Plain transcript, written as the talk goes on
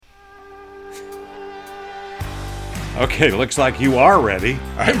Okay, looks like you are ready.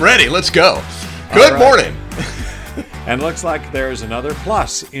 I'm ready. Let's go. Good morning. And looks like there's another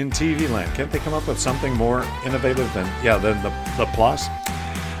plus in TV land. Can't they come up with something more innovative than the plus?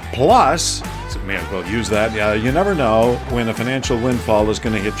 Plus, so may as well use that. You never know when a financial windfall is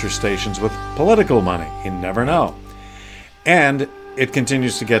going to hit your stations with political money. You never know. And it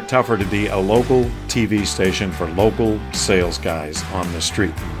continues to get tougher to be a local TV station for local sales guys on the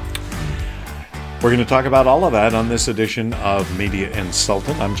street. We're going to talk about all of that on this edition of Media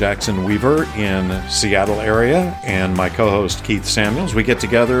Insultant. I'm Jackson Weaver in Seattle area, and my co-host Keith Samuels. We get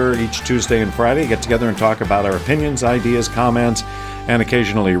together each Tuesday and Friday, get together and talk about our opinions, ideas, comments, and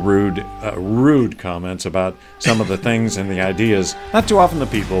occasionally rude comments about some of the things and the ideas. Not too often the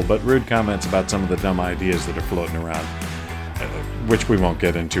people, but rude comments about some of the dumb ideas that are floating around, which we won't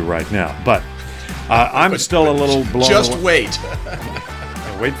get into right now. But I'm still a little blown Just away. wait.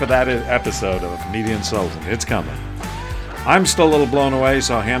 Wait for that episode of Media Insultant. It's coming. I'm still a little blown away.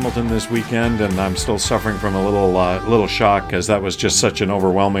 Saw Hamilton this weekend, and I'm still suffering from a little shock because that was just such an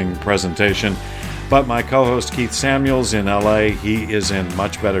overwhelming presentation. But my co-host Keith Samuels in LA, he is in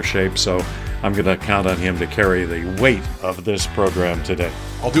much better shape, so I'm going to count on him to carry the weight of this program today.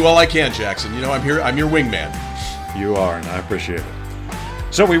 I'll do all I can, Jackson. You know, I'm here. I'm your wingman. You are, and I appreciate it.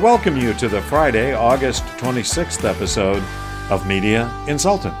 So we welcome you to the Friday, August 26th episode of Media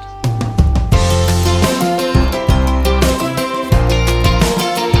Insultant.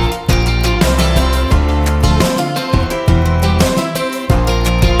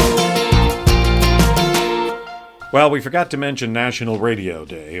 Well, we forgot to mention National Radio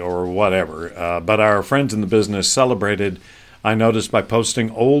Day or whatever, but our friends in the business celebrated, I noticed, by posting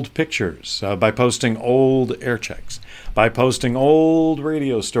old pictures, by posting old air checks, by posting old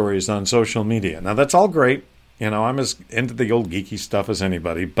radio stories on social media. Now, that's all great. You know, I'm as into the old geeky stuff as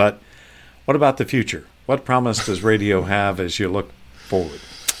anybody, but what about the future? What promise does radio have as you look forward?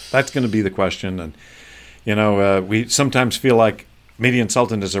 That's going to be the question. And, you know, we sometimes feel like Media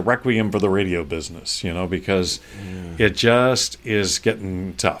Insultant is a requiem for the radio business, you know, because it just is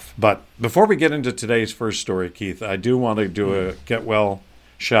getting tough. But before we get into today's first story, Keith, I do want to do a get well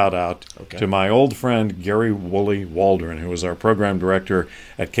shout out to my old friend Gary Woolley Waldron, who was our program director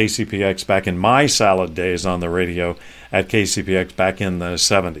at KCPX back in my salad days on the radio at KCPX back in the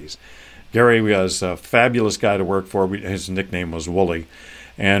 70s. Gary was a fabulous guy to work for. His nickname was Woolley.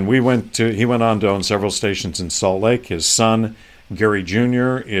 And he went on to own several stations in Salt Lake. His son, Gary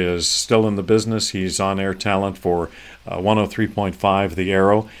Jr., is still in the business. He's on-air talent for 103.5 The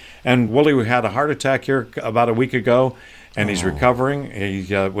Arrow. And Woolley had a heart attack here about a week ago, and he's recovering.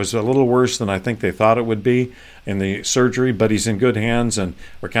 He was a little worse than I think they thought it would be in the surgery, but he's in good hands, and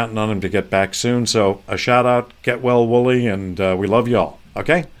we're counting on him to get back soon. So a shout-out, get well, Woolley, and we love you all,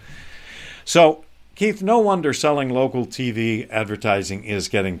 okay? So, Keith, no wonder selling local TV advertising is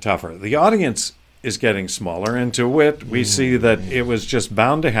getting tougher. The audience is getting smaller, and to wit, we see that it was just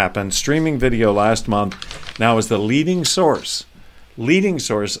bound to happen. Streaming video last month now is the leading source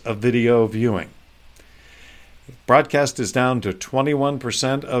of video viewing. Broadcast is down to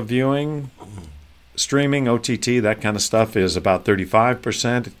 21% of viewing. Streaming, OTT, that kind of stuff is about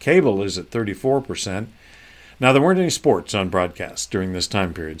 35%. Cable is at 34%. Now, there weren't any sports on broadcast during this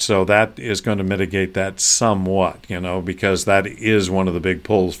time period, so that is going to mitigate that somewhat, you know, because that is one of the big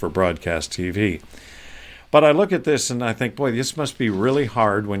pulls for broadcast TV. But I look at this and I think, boy, this must be really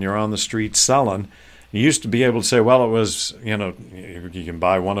hard when you're on the street selling. You used to be able to say, well, it was, you know, you can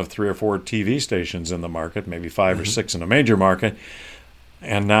buy one of 3 or 4 TV stations in the market, maybe 5 or 6 in a major market.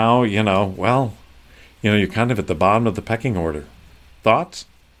 And now, you know, well, you know, you're kind of at the bottom of the pecking order. Thoughts?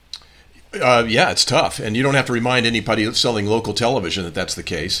 Yeah, it's tough. And you don't have to remind anybody selling local television that that's the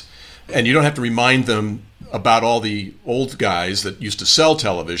case. And you don't have to remind them about all the old guys that used to sell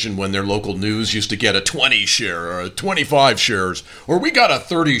television when their local news used to get a 20 share or a 25 shares, or we got a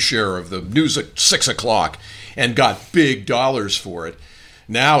 30 share of the news at 6 o'clock and got big dollars for it.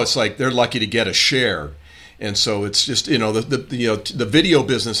 Now it's like they're lucky to get a share. And so it's just, you know, the video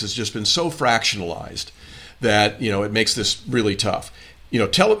business has just been so fractionalized that, you know, it makes this really tough. You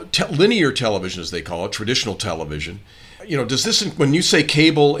know, linear television, as they call it, traditional television. You know, does this, when you say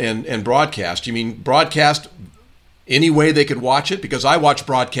cable and broadcast, you mean broadcast any way they could watch it? Because I watch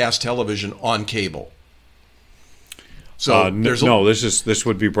broadcast television on cable. So this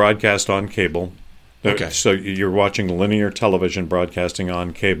would be broadcast on cable. Okay. So you're watching linear television broadcasting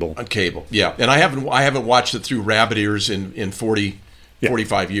on cable. On cable, yeah. And I haven't watched it through rabbit ears in 40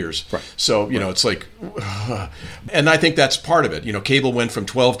 45 years. Right. So, it's like, and I think that's part of it. Cable went from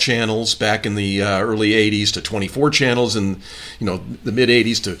 12 channels back in the early 80s to 24 channels and, the mid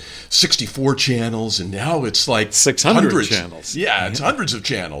 80s to 64 channels. And now it's like 600 hundreds. channels. Yeah, it's hundreds of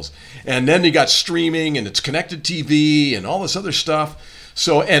channels. And then you got streaming and it's connected TV and all this other stuff.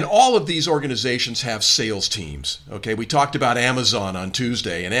 So, and all of these organizations have sales teams. Okay, we talked about Amazon on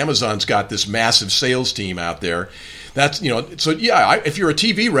Tuesday, and Amazon's got this massive sales team out there. That's, so yeah, if you're a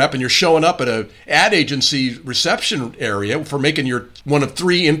TV rep and you're showing up at a ad agency reception area for making your one of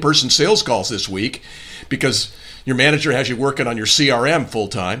 3 in-person sales calls this week because your manager has you working on your CRM full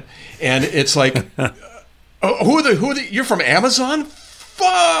time, and it's like, who are the, you're from Amazon?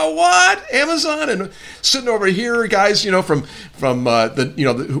 What? Amazon? And sitting over here, guys, from from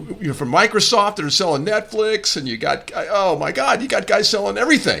Microsoft that are selling Netflix, and you got, oh my God, you got guys selling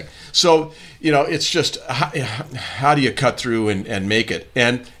everything. So, it's just how do you cut through and make it?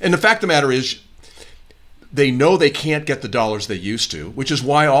 And the fact of the matter is, they know they can't get the dollars they used to, which is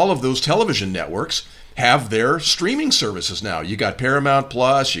why all of those television networks have their streaming services now. You got Paramount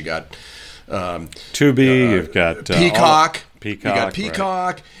Plus, you got Tubi, you've got Peacock. You got Peacock.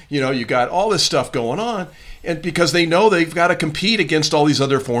 Peacock. Right. You got all this stuff going on, and because they know they've got to compete against all these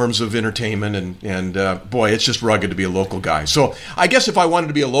other forms of entertainment, and boy, it's just rugged to be a local guy. So I guess if I wanted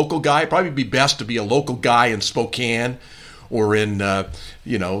to be a local guy, it'd probably be best to be a local guy in Spokane, or in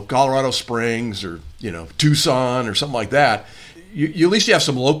Colorado Springs, or Tucson, or something like that. You at least have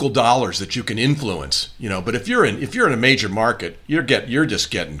some local dollars that you can influence. But if you're in a major market, you're just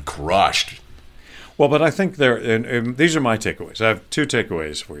getting crushed. Well, but I think and these are my takeaways. I have 2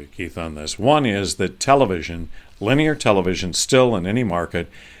 takeaways for you, Keith, on this. One is that television, linear television, still in any market,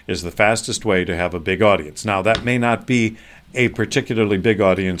 is the fastest way to have a big audience. Now, that may not be a particularly big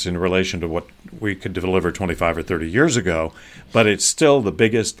audience in relation to what we could deliver 25 or 30 years ago, but it's still the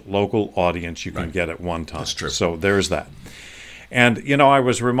biggest local audience you can get at one time. That's true. So there's that. And, I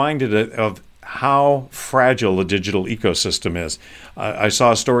was reminded of how fragile the digital ecosystem is. I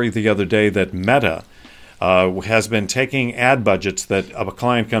saw a story the other day that Meta has been taking ad budgets that a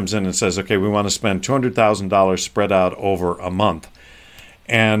client comes in and says, okay, we want to spend $200,000 spread out over a month.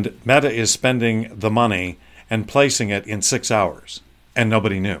 And Meta is spending the money and placing it in 6 hours. And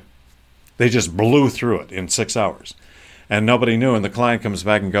nobody knew. They just blew through it in 6 hours. And nobody knew, and the client comes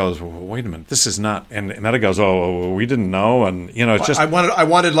back and goes, well, wait a minute, this is not, and Meta goes, oh, we didn't know, and it's just... I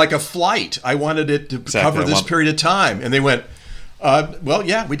wanted like a flight. I wanted it to cover this period of time. And they went, well,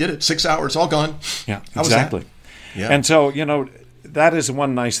 yeah, we did it, 6 hours, all gone. Yeah, How exactly. Was that? Yeah. And so, that is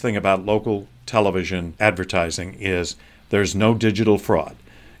one nice thing about local television advertising is there's no digital fraud.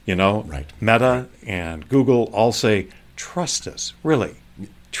 Right. Meta and Google all say, trust us, really,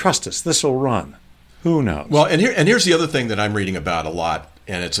 trust us, this will run. Who knows? Well, and here's the other thing that I'm reading about a lot,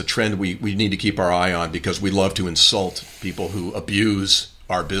 and it's a trend we need to keep our eye on because we love to insult people who abuse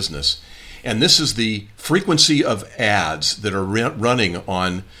our business. And this is the frequency of ads that are running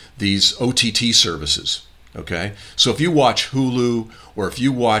on these OTT services. Okay? So if you watch Hulu, or if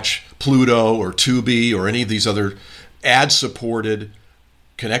you watch Pluto or Tubi or any of these other ad-supported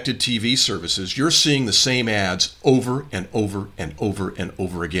connected TV services, you're seeing the same ads over and over and over and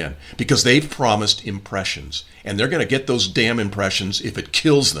over again because they've promised impressions, and they're going to get those damn impressions if it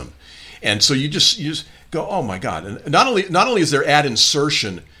kills them. And so you just go, oh my God! And not only is their ad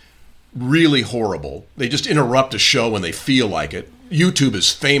insertion really horrible, they just interrupt a show when they feel like it. YouTube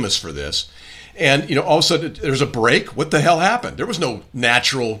is famous for this. And all of a sudden there's a break. What the hell happened? There was no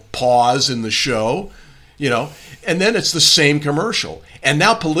natural pause in the show. And then it's the same commercial. And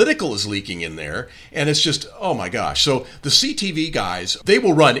now political is leaking in there, and it's just, oh my gosh. So the CTV guys, they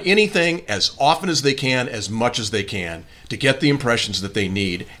will run anything as often as they can, as much as they can, to get the impressions that they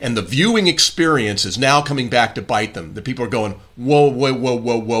need. And the viewing experience is now coming back to bite them. The people are going, whoa, whoa, whoa,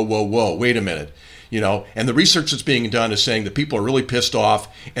 whoa, whoa, whoa, whoa, wait a minute. And the research that's being done is saying that people are really pissed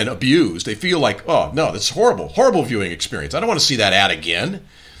off and abused. They feel like, oh, no, that's horrible, horrible viewing experience. I don't want to see that ad again.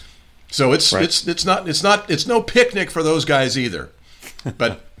 So it's no picnic for those guys either.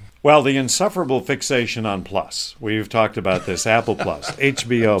 But well, the insufferable fixation on Plus. We've talked about this. Apple Plus,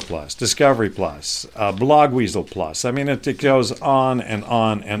 HBO Plus, Discovery Plus, Blogweasel Plus. I mean, it goes on and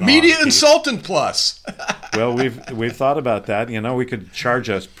on and Media on. Insultant Plus. Well, we've thought about that. We could charge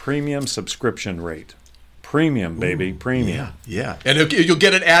a premium subscription rate. Premium, baby, premium. Yeah. And you'll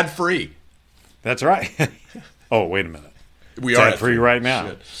get it ad free. That's right. Oh, wait a minute. We it's are ad free right now.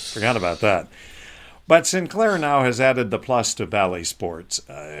 Shit. Forgot about that. But Sinclair now has added the Plus to Bally Sports.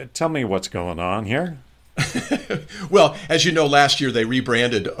 Tell me what's going on here. Well, as you know, last year they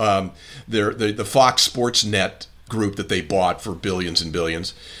rebranded the Fox Sports Net group that they bought for billions and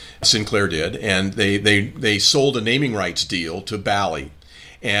billions. Sinclair did, and they sold a naming rights deal to Bally.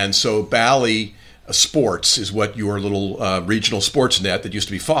 And so Bally Sports is what your little regional sports net that used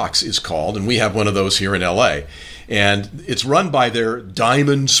to be Fox is called, and we have one of those here in LA. And it's run by their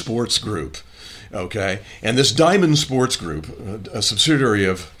Diamond Sports Group, okay? And this Diamond Sports Group, a subsidiary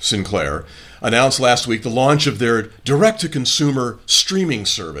of Sinclair, announced last week the launch of their direct-to-consumer streaming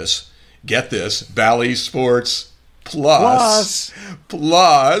service. Get this, Bally Sports Plus,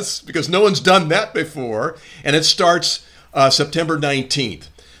 because no one's done that before, and it starts September 19th.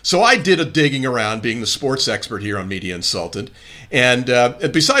 So I did a digging around, being the sports expert here on Media Insultant, and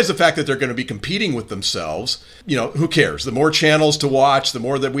besides the fact that they're going to be competing with themselves, who cares? The more channels to watch, the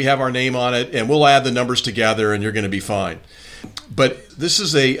more that we have our name on it, and we'll add the numbers together, and you're going to be fine. But this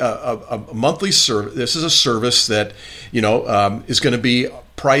is a monthly service. This is a service that is going to be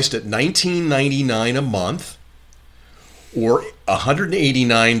priced at $19.99 a month, or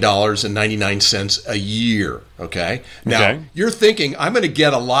 $189.99 a year, okay? Now, You're thinking, I'm going to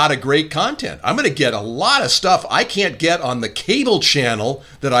get a lot of great content. I'm going to get a lot of stuff I can't get on the cable channel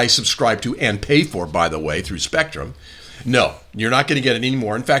that I subscribe to and pay for, by the way, through Spectrum. No, you're not going to get it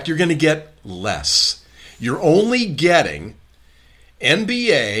anymore. In fact, you're going to get less. You're only getting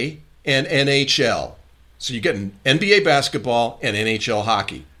NBA and NHL. So you're getting NBA basketball and NHL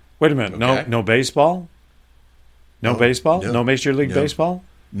hockey. Wait a minute, okay? No baseball? No baseball? No Major League Baseball?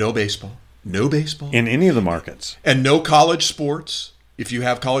 No baseball. No baseball. In any of the markets. And no college sports. If you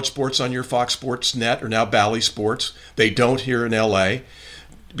have college sports on your Fox Sports Net or now Bally Sports, they don't here in LA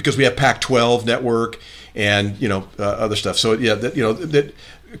because we have Pac-12 network and other stuff. So yeah, that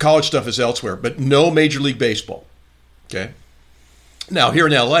college stuff is elsewhere, but no Major League Baseball. Okay. Now here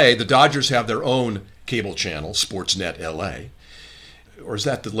in LA, the Dodgers have their own cable channel, Sportsnet LA. Or is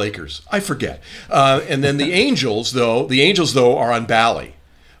that the Lakers? I forget. And then the Angels, though, are on Bally.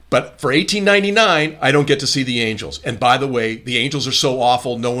 But for $18.99, I don't get to see the Angels. And by the way, the Angels are so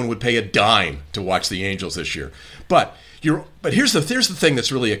awful, no one would pay a dime to watch the Angels this year. But here's the thing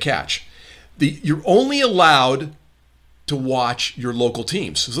that's really a catch. You're only allowed to watch your local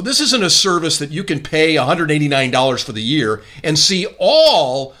teams. So this isn't a service that you can pay $189 for the year and see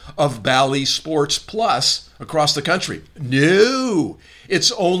all of Bally Sports Plus across the country. No, it's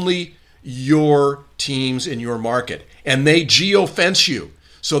only your teams in your market, and they geofence you,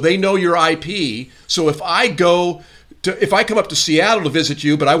 so they know your IP. So if I come up to Seattle to visit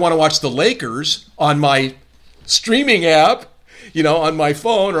you, but I want to watch the Lakers on my streaming app, on my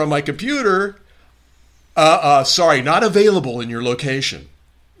phone or on my computer, sorry, not available in your location.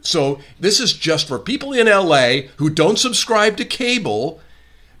 So this is just for people in LA who don't subscribe to cable,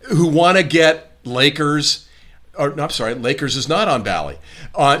 who want to get Lakers. Lakers is not on Bally.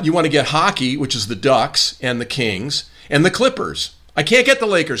 You want to get hockey, which is the Ducks and the Kings and the Clippers. I can't get the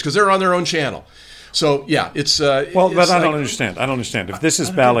Lakers because they're on their own channel. So yeah, it's but I don't understand. I don't understand. If this is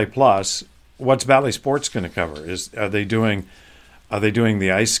Bally Plus, what's Bally Sports going to cover? Are they doing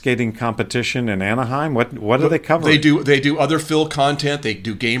the ice skating competition in Anaheim? What are they covering? They do other Phil content. They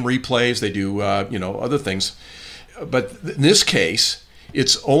do game replays. They do other things. But in this case,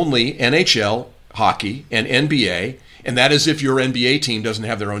 it's only NHL, hockey, and NBA, and that is if your NBA team doesn't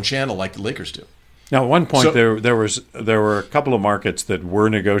have their own channel like the Lakers do. Now, at one point, there were a couple of markets that were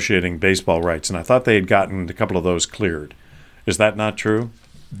negotiating baseball rights, and I thought they had gotten a couple of those cleared. Is that not true?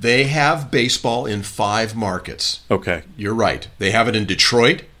 They have baseball in 5 markets. Okay. You're right. They have it in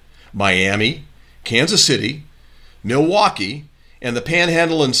Detroit, Miami, Kansas City, Milwaukee, and the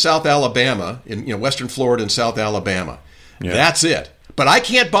Panhandle in South Alabama, in Western Florida and South Alabama. Yeah. That's it. But I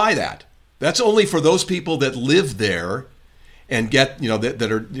can't buy that. That's only for those people that live there and get,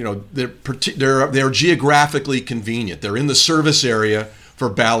 they're geographically convenient. They're in the service area for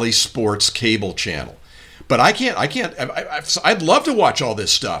Bally Sports cable channel. But I'd love to watch all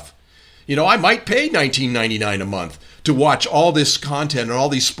this stuff. I might pay $19.99 a month to watch all this content and all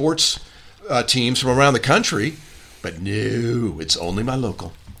these sports teams from around the country. But no, it's only my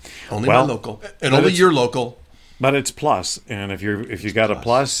local. My local. And only your local. But it's Plus, and if you got a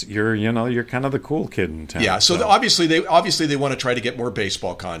Plus, you're kind of the cool kid in town. Yeah, so obviously they want to try to get more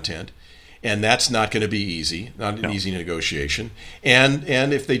baseball content, and that's not going to be easy, not an easy negotiation. And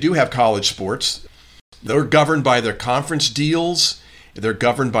if they do have college sports, they're governed by their conference deals. They're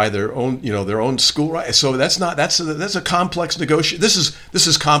governed by their own school rights. So that's a complex negotiation. This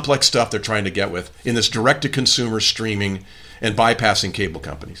is complex stuff they're trying to get with in this direct to consumer streaming and bypassing cable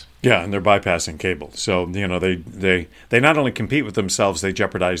companies. Yeah, and they're bypassing cable. So, they not only compete with themselves, they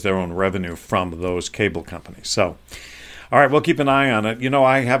jeopardize their own revenue from those cable companies. So, all right, we'll keep an eye on it.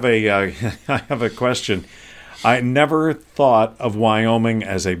 I have a question. I never thought of Wyoming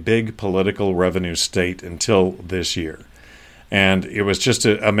as a big political revenue state until this year. And it was just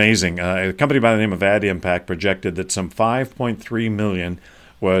amazing. A company by the name of Ad Impact projected that some $5.3 million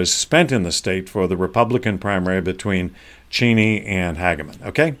was spent in the state for the Republican primary between Cheney and Hageman.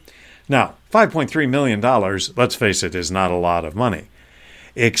 Okay? Now, $5.3 million, let's face it, is not a lot of money.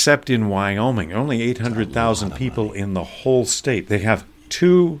 Except in Wyoming, only 800,000 people in the whole state. They have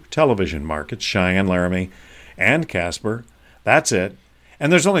 2 television markets, Cheyenne, Laramie, and Casper. That's it.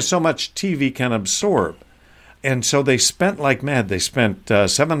 And there's only so much TV can absorb. And so they spent like mad. They spent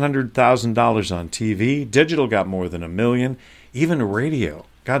 $700,000 on TV. Digital got more than $1 million. Even radio.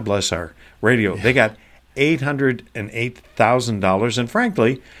 God bless our radio. Yeah. They got $808,000. And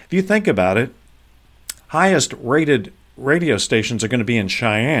frankly, if you think about it, highest rated radio stations are going to be in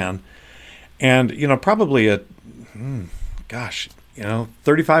Cheyenne. And, probably a,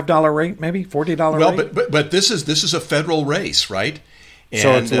 $35 rate, maybe $40 rate. Well, but this is a federal race, right?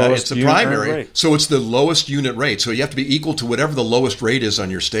 And so it's a primary rate. So it's the lowest unit rate. So you have to be equal to whatever the lowest rate is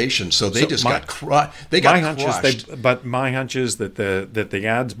on your station. So they got crushed. But my hunch is that the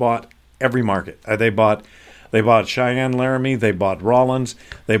ads bought every market. They bought Cheyenne, Laramie. They bought Rawlins.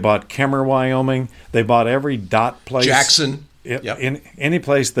 They bought Kemmer, Wyoming. They bought every dot place. Jackson. In any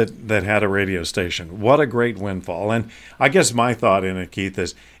place that had a radio station. What a great windfall. And I guess my thought in it, Keith,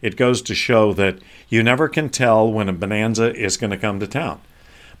 is it goes to show that you never can tell when a bonanza is going to come to town.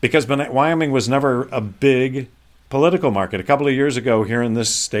 Because Wyoming was never a big political market. A couple of years ago here in this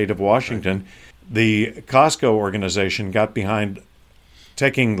state of Washington, the Costco organization got behind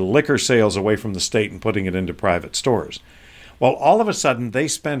taking liquor sales away from the state and putting it into private stores. Well, all of a sudden, they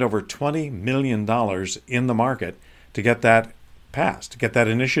spend over $20 million in the market to get that passed, to get that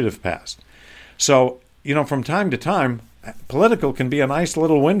initiative passed. So, from time to time, political can be a nice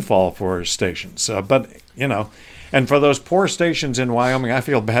little windfall for stations. And for those poor stations in Wyoming, I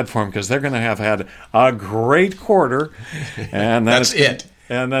feel bad for them because they're going to have had a great quarter. And that's it.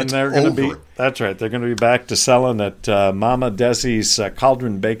 And then they're going to be, that's right, they're going to be back to selling at Mama Desi's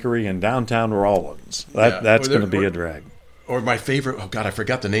Cauldron Bakery in downtown Rawlins. That's going to be a drag. Or my favorite, I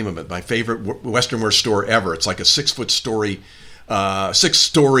forgot the name of it. My favorite Western wear store ever. It's like a 6-story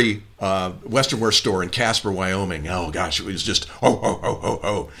Western wear store in Casper, Wyoming. Oh gosh, it was just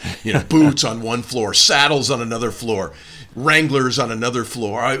boots on one floor, saddles on another floor, Wranglers on another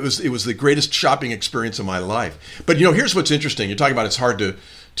floor. It was the greatest shopping experience of my life. But here's what's interesting. You're talking about it's hard to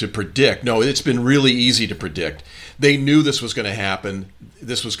predict. No, it's been really easy to predict. They knew this was going to happen.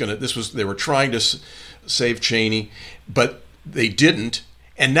 They were trying to save Cheney, but they didn't,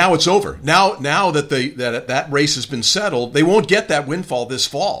 and now it's over. Now that that race has been settled, they won't get that windfall this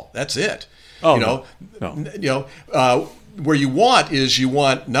fall. That's it. No. Where you want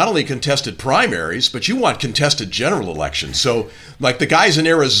not only contested primaries, but you want contested general elections. So, like the guys in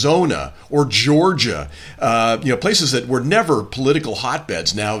Arizona or Georgia, places that were never political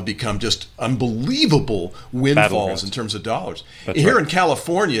hotbeds now have become just unbelievable windfalls in terms of dollars. That's Here right. in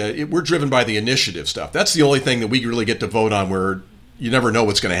California, we're driven by the initiative stuff. That's the only thing that we really get to vote on where you never know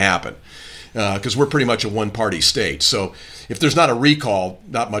what's going to happen. Because we're pretty much a one-party state. So if there's not a recall,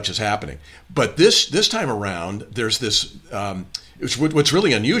 not much is happening. But this time around, there's this what's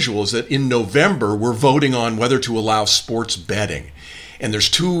really unusual is that in November, we're voting on whether to allow sports betting. And there's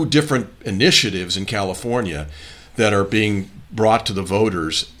 2 different initiatives in California that are being brought to the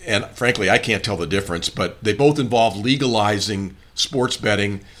voters. And frankly, I can't tell the difference, but they both involve legalizing sports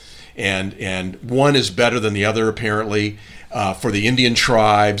betting. And one is better than the other, apparently, for the Indian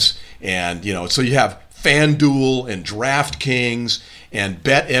tribes. And, so you have FanDuel and DraftKings and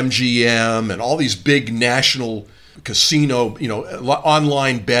BetMGM and all these big national casino,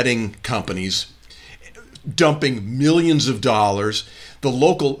 online betting companies dumping millions of dollars.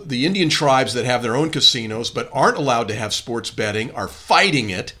 The Indian tribes that have their own casinos but aren't allowed to have sports betting are fighting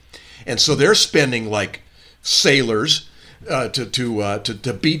it. And so they're spending like sailors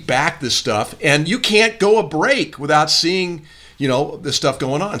to beat back this stuff. And you can't go a break without seeing this stuff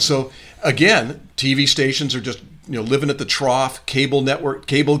going on. So again, TV stations are just living at the trough. Cable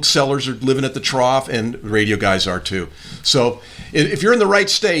sellers are living at the trough, and radio guys are too. So if you're in the right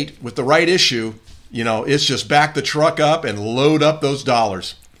state with the right issue, it's just back the truck up and load up those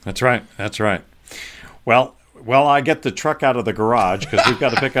dollars. That's right. Well, I get the truck out of the garage because we've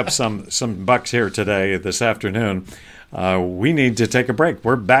got to pick up some bucks here this afternoon. We need to take a break.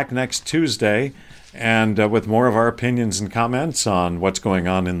 We're back next Tuesday. And with more of our opinions and comments on what's going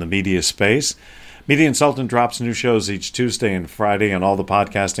on in the media space. Media Insultant drops new shows each Tuesday and Friday on all the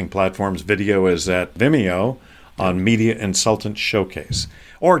podcasting platforms. Video is at Vimeo on Media Insultant Showcase.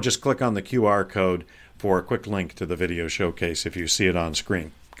 Or just click on the QR code for a quick link to the video showcase if you see it on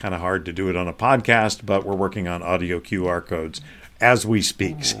screen. Kind of hard to do it on a podcast, but we're working on audio QR codes as we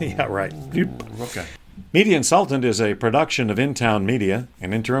speak. Yeah, right. Okay. Media Insultant is a production of InTown Media,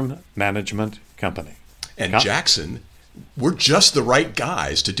 an interim management company. And Jackson, we're just the right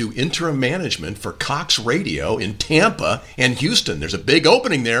guys to do interim management for Cox Radio in Tampa and Houston. There's a big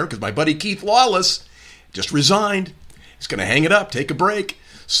opening there because my buddy Keith Lawless just resigned. He's going to hang it up, take a break.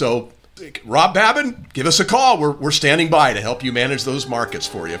 So, Rob Babin, give us a call. We're standing by to help you manage those markets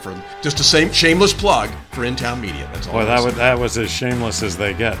for you. For just a shameless plug for InTown Media. That's all. Boy, that was as shameless as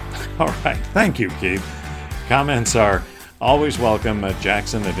they get. All right. Thank you, Keith. Comments are always welcome at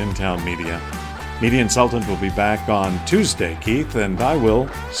Jackson at InTown Media. Media Insultant will be back on Tuesday, Keith, and I will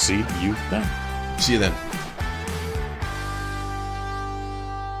see you then. See you then.